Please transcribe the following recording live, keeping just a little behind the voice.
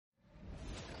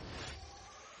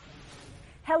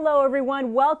Hello,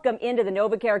 everyone. Welcome into the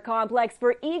NovaCare Complex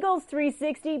for Eagles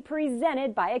 360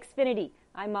 presented by Xfinity.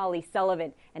 I'm Molly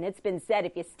Sullivan, and it's been said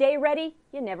if you stay ready,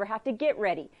 you never have to get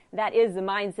ready. That is the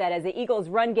mindset as the Eagles'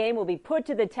 run game will be put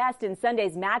to the test in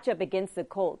Sunday's matchup against the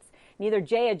Colts. Neither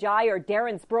Jay Ajayi or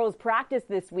Darren Sproles practiced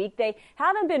this week. They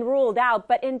haven't been ruled out,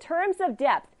 but in terms of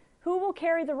depth, who will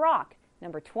carry the rock?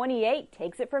 Number 28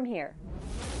 takes it from here.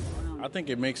 I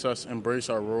think it makes us embrace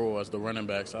our role as the running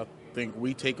backs. I think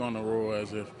we take on the role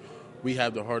as if we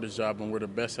have the hardest job and we're the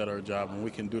best at our job and we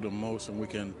can do the most and we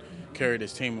can carry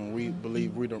this team and we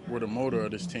believe we're the motor of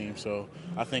this team. So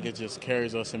I think it just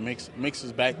carries us and makes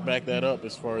us back that up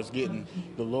as far as getting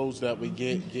the loads that we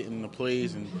get, getting the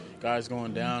plays and guys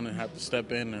going down and have to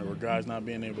step in or guys not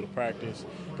being able to practice,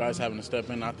 guys having to step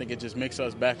in. I think it just makes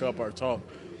us back up our talk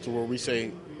to where we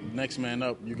say, next man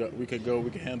up, we could go, we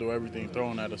can handle everything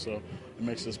thrown at us. So it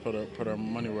makes us put our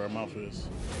money where our mouth is.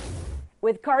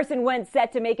 With Carson Wentz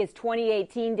set to make his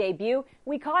 2018 debut,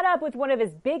 we caught up with one of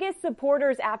his biggest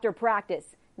supporters after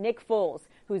practice, Nick Foles,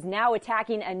 who's now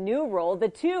attacking a new role. The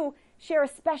two share a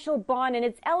special bond, and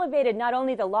it's elevated not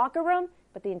only the locker room,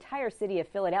 but the entire city of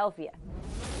Philadelphia.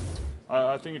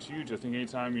 I think it's huge. I think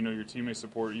anytime, your teammates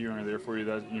support you and are there for you,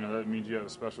 that means you have a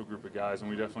special group of guys,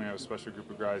 and we definitely have a special group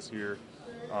of guys here.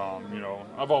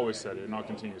 I've always said it, and I'll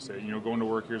continue to say it. Going to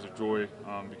work here is a joy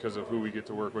because of who we get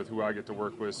to work with, who I get to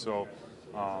work with. So,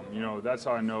 that's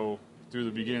how I know through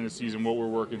the beginning of the season what we're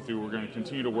working through. We're going to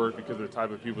continue to work because of the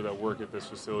type of people that work at this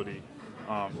facility,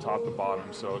 top to bottom.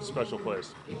 So it's a special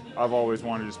place. I've always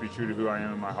wanted to just be true to who I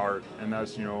am in my heart, and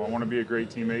that's, I want to be a great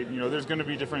teammate. There's going to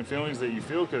be different feelings that you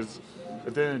feel because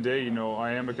at the end of the day,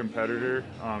 I am a competitor.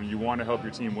 You want to help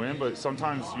your team win, but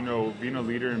sometimes, being a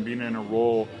leader and being in a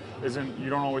role you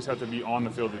don't always have to be on the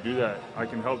field to do that. I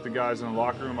can help the guys in the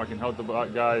locker room. I can help the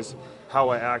guys how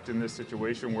I act in this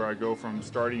situation where I go from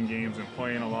starting games and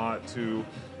playing a lot to,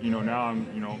 now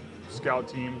I'm, scout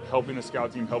team, helping the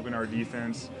scout team, helping our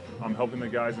defense, helping the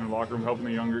guys in the locker room, helping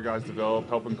the younger guys develop,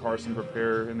 helping Carson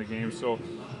prepare in the game. So,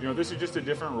 this is just a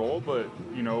different role, but,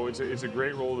 it's a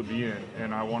great role to be in,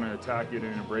 and I want to attack it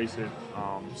and embrace it.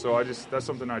 So that's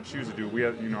something I choose to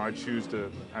do. I choose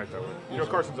to act that way.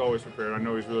 Carson's always prepared. I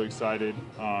know he's really excited.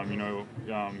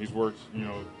 He's worked,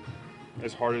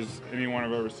 as hard as anyone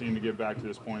I've ever seen to get back to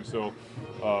this point. So,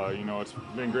 it's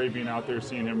been great being out there,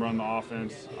 seeing him run the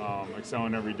offense,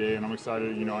 excelling every day, and I'm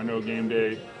excited. I know game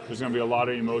day, there's going to be a lot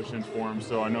of emotions for him,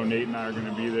 so I know Nate and I are going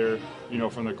to be there,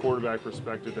 from the quarterback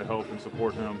perspective to help and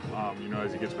support him,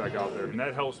 as he gets back out there. And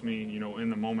that helps me, in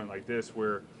the moment like this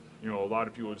where, a lot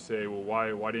of people would say, well,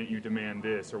 why didn't you demand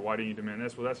this or why didn't you demand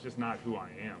this? Well, that's just not who I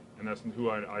am, and that's who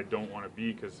I don't want to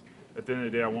be because at the end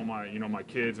of the day, I want my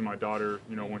kids and my daughter,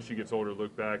 when she gets older,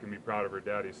 look back and be proud of her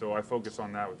daddy. So I focus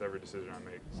on that with every decision I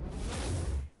make.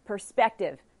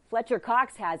 Perspective. Fletcher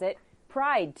Cox has it.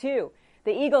 Pride, too.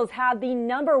 The Eagles have the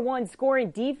 #1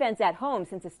 scoring defense at home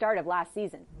since the start of last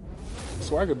season.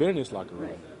 Swagger been in this locker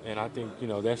room, and I think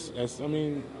that's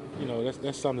something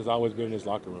that's always been in this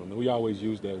locker room, and we always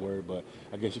use that word, but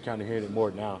I guess you're kind of hearing it more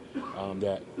now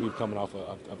that we're coming off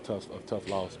a tough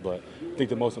loss. But I think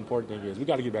the most important thing is we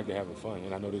got to get back to having fun,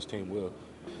 and I know this team will.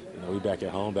 We're back at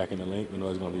home, back in the link.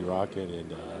 It's going to be rocking,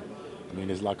 and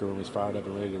this locker room is fired up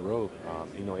and ready to roll.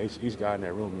 Each guy in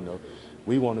that room,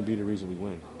 we want to be the reason we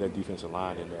win, that defensive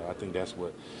line, and I think that's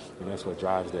what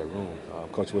drives that room.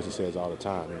 Coach Wilson says all the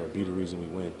time, be the reason we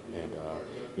win,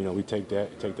 and we take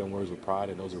them words with pride,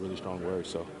 and those are really strong words.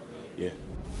 So, yeah.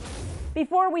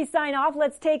 Before we sign off,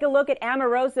 let's take a look at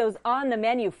Amoroso's On the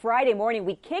Menu Friday morning.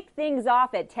 We kick things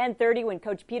off at 10:30 when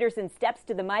Coach Peterson steps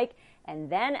to the mic, and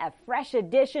then a fresh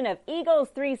edition of Eagles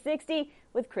 360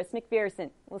 with Chris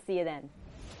McPherson. We'll see you then.